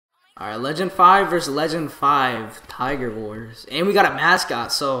Alright, Legend 5 versus Legend 5 Tiger Wars. And we got a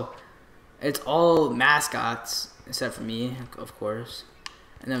mascot, so it's all mascots, except for me, of course.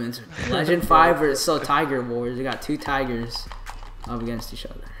 And then it's Legend 5 versus Tiger Wars. We got two tigers up against each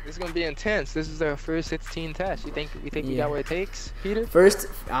other. This is gonna be intense. This is our first 16 test. You think we got what it takes, Peter? First,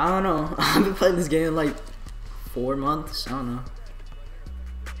 I don't know. I've been playing this game like 4 months. I don't know.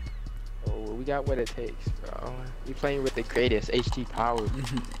 Oh, we got what it takes, bro. We playing with the greatest HT power.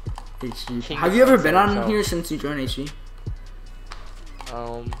 HG. Have you ever been on here since you joined HG?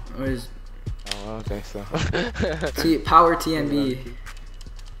 Or is I don't think so. Power TNB.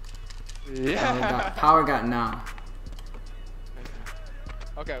 Yeah. Power got now.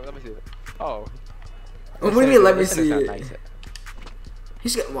 Okay, let me see it. Oh. What do you mean? Let me see it. Nice.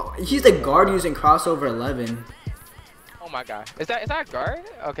 He's the guard using crossover 11. Oh my god. Is that a guard?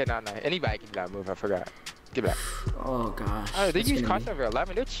 Okay, no. Anybody can do that move. I forgot. Give it back. Oh gosh. Oh, they use crossover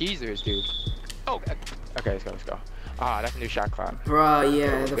 11. They're cheesers, dude. Oh. Okay, let's go. Ah, that's a new shot clock. Bruh,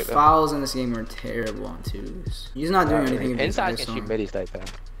 yeah, the fouls in this game are terrible on twos. He's not doing anything. Inside can shoot middies like that.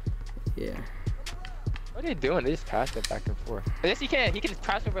 Yeah. What are they doing? They just pass it back and forth. Yes, he can. He can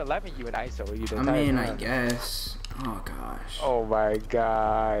cross over 11 you and ISO you. I mean, I guess. Oh gosh. Oh my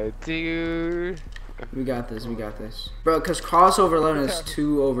god, dude. We got this. Bro, because crossover 11 is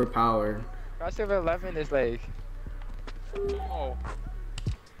too overpowered. Crossover 11 is like. Oh.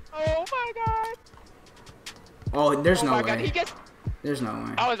 Oh my god. Oh, there's no way. God. He gets. There's no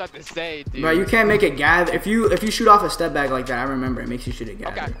way. I was about to say, dude. Bro, you can't make it gather. If you shoot off a step back like that, I remember it makes you shoot it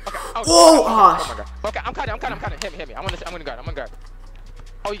gather. Okay. Oh, oh my god. Okay, I'm cutting. Hit me. I'm gonna guard.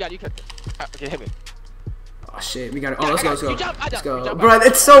 Oh, you got it. You could. Okay, hit me. Oh shit, we got it. Oh, let's go. Let's go. Jump. Bro,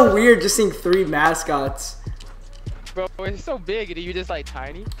 it's so weird just seeing 3 mascots. Bro, it's so big and you just like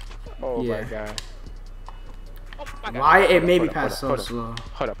tiny. Oh yeah. my god. Oh my god. Why it made me pass so slow?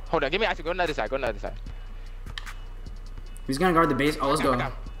 Hold up. Give me actually go to the other side. He's gonna guard the base. Oh, let's go.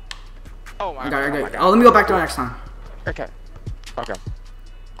 Oh my god. Oh, let me go back to next time. Okay.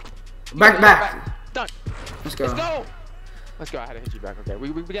 Back. Done. Let's go. I had to hit you back. Okay. We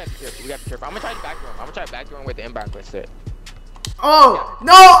got to be careful. I'm gonna try to backdoor him with the inbound with it. Oh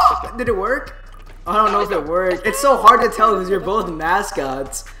no! Did it work? I don't know if it worked. It's so hard to tell because you're both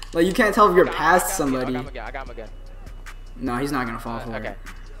mascots. Like you can't tell if you're past somebody. I got him again. No, he's not gonna fall for it.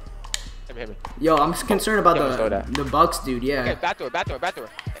 Hit me. Yo, I'm concerned about the Bucks, dude. Yeah. Okay, backdoor.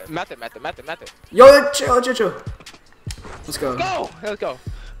 Method. Yo, chill. Let's go.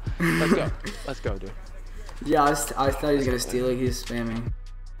 Let's go, dude. Yeah, I thought he was gonna steal it. He's spamming.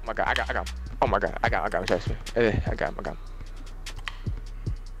 Oh my god, I got him. Oh my god, I got him. Trust me. I got him.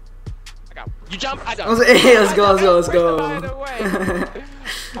 You jump, I jump. Hey, let's go.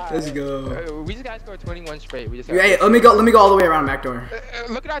 Let's go. We just gotta score 21 straight. Hey, let me go all the way around back door.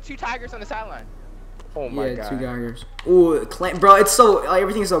 Look at our 2 tigers on the sideline. Oh my god. 2 tigers. Ooh, bro, it's so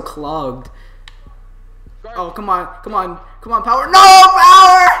everything's so clogged. Oh, come on, Power. No,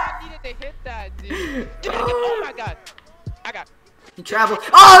 Power! I needed to hit that, dude. Oh my god. I got. He traveled.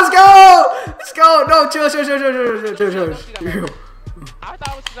 Oh, let's go. No, chill. I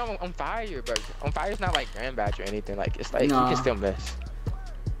thought it was on fire, but on fire's not like grand batch or anything. Like it's like you can still miss.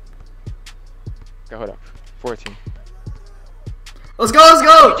 Okay, hold up. 14. Let's go.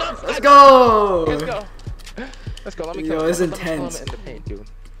 Let me kill him. It's intense. In the paint, dude.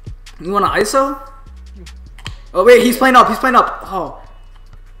 You want an ISO? Oh wait, he's playing up. Oh,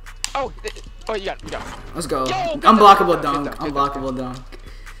 you got it. Let's go. Unblockable dunk.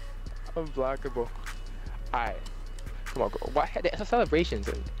 Unblockable. Alright. Come on, go. What? That's a celebration,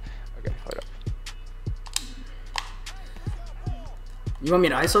 dude. Okay, hold up. You want me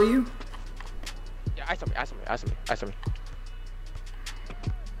to ISO you? Yeah, ISO me.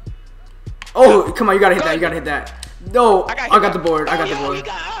 Oh, come on, you gotta hit that. No, I got the board. You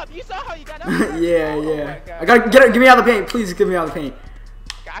got up. You saw how you got up. Yeah. Oh I gotta get me out of the paint. Please get me out of the paint.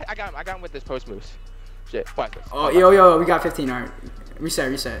 I got him with this post moves. Shit. Watch this. Oh, yo, we got 15. Alright.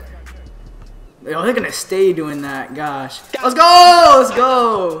 Reset. Yo, they're gonna stay doing that. Gosh. Let's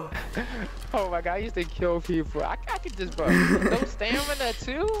go. Oh my god, I used to kill people. I could just bro. No stamina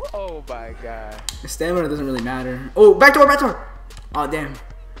too? Oh my god. Stamina doesn't really matter. Oh, back door. Oh, damn.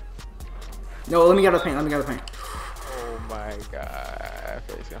 No, let me get out of the paint. Oh my god.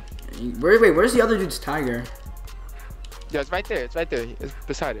 Okay, let's go. Where's the other dude's tiger? Yeah, it's right there. It's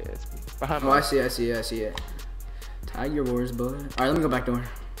beside it. It's behind me. Oh, I see it. Tiger Wars, bud. Alright, let me go back door.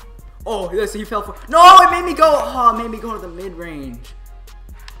 Oh, yes, he fell for. No, it made me go. Oh, it made me go to the mid range.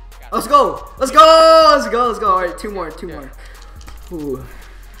 Let's go. All right, two more. Ooh.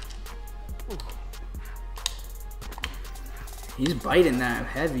 He's biting that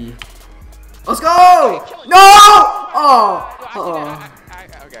heavy. Let's go! No! Oh!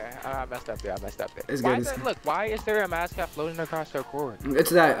 Okay, I messed up there. It's Why good. is there, look, why is there a mascot floating across the court? It's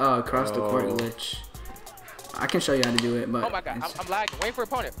that cross the court glitch. I can show you how to do it, but oh my god, I'm lagging. Waiting for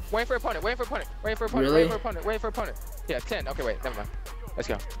opponent. Really? Waiting for opponent. Yeah, 10. Okay, wait, never mind. Let's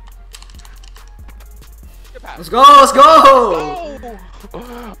go. Good pass. Let's go! Let's go!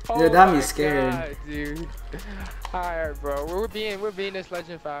 Oh! Dude, that me my scared. God, dude. Alright, bro. We're being this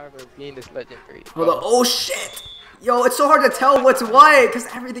Legend 5. We're being this Legend 3. Hold on. Oh shit! Yo, it's so hard to tell what's what because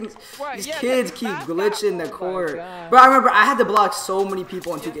everything's. These kids keep glitching the court. Bro, I remember I had to block so many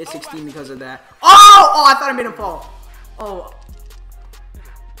people in 2K16 because of that. Oh! Oh, I thought I made him fall. Oh.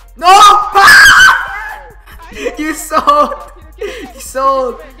 No! You sold. You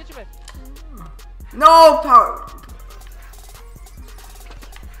sold. No power.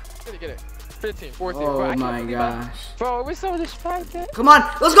 Get it. 15, 14. Oh bro, my gosh. Bro, we're so distracted. Come on.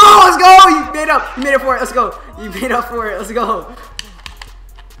 Let's go. Let's go. You made up. You made up for it. Let's go. You made up for it. Let's go.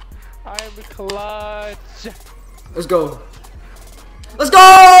 I'm clutch. Let's go. Let's go. Let's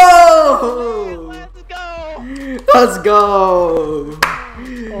go. Let's go.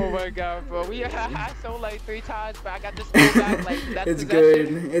 Oh my god, bro. I sold like 3 times, but I got this back like that's It's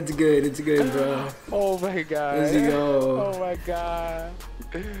possession. good. It's good. It's good, bro. Oh my god. Let's go. Oh my god.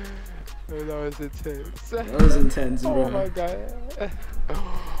 That was intense. That was intense, bro. Oh my god.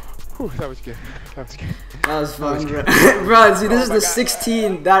 Whew, that was good. That was good. That was fun, bro. Bro, see, this is my the God.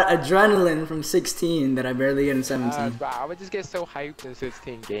 16, that adrenaline from 16 that I barely get in 17. Bro, I would just get so hyped in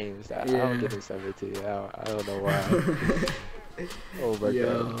 16 games that I Yeah. don't get in 17. I don't know why. Oh my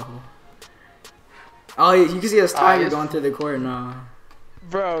god. Oh, you can see this tiger it's- going through the court now.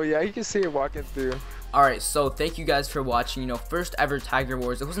 Bro, yeah, you can see it walking through. Alright, so thank you guys for watching. You know, first ever Tiger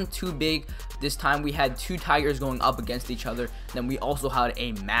Wars. It wasn't too big. This time we had 2 tigers going up against each other. Then we also had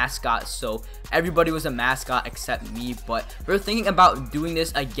a mascot. So everybody was a mascot except me. But we're thinking about doing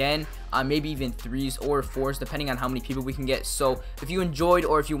this again. Maybe even 3s or 4s depending on how many people we can get. So if you enjoyed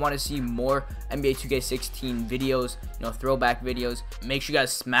or if you want to see more NBA 2K16 videos, you know, throwback videos, make sure you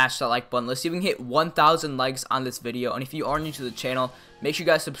guys smash that like button. Let's see if we can hit 1,000 likes on this video. And if you are new to the channel, make sure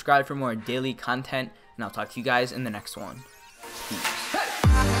you guys subscribe for more daily content. And I'll talk to you guys in the next one. Peace.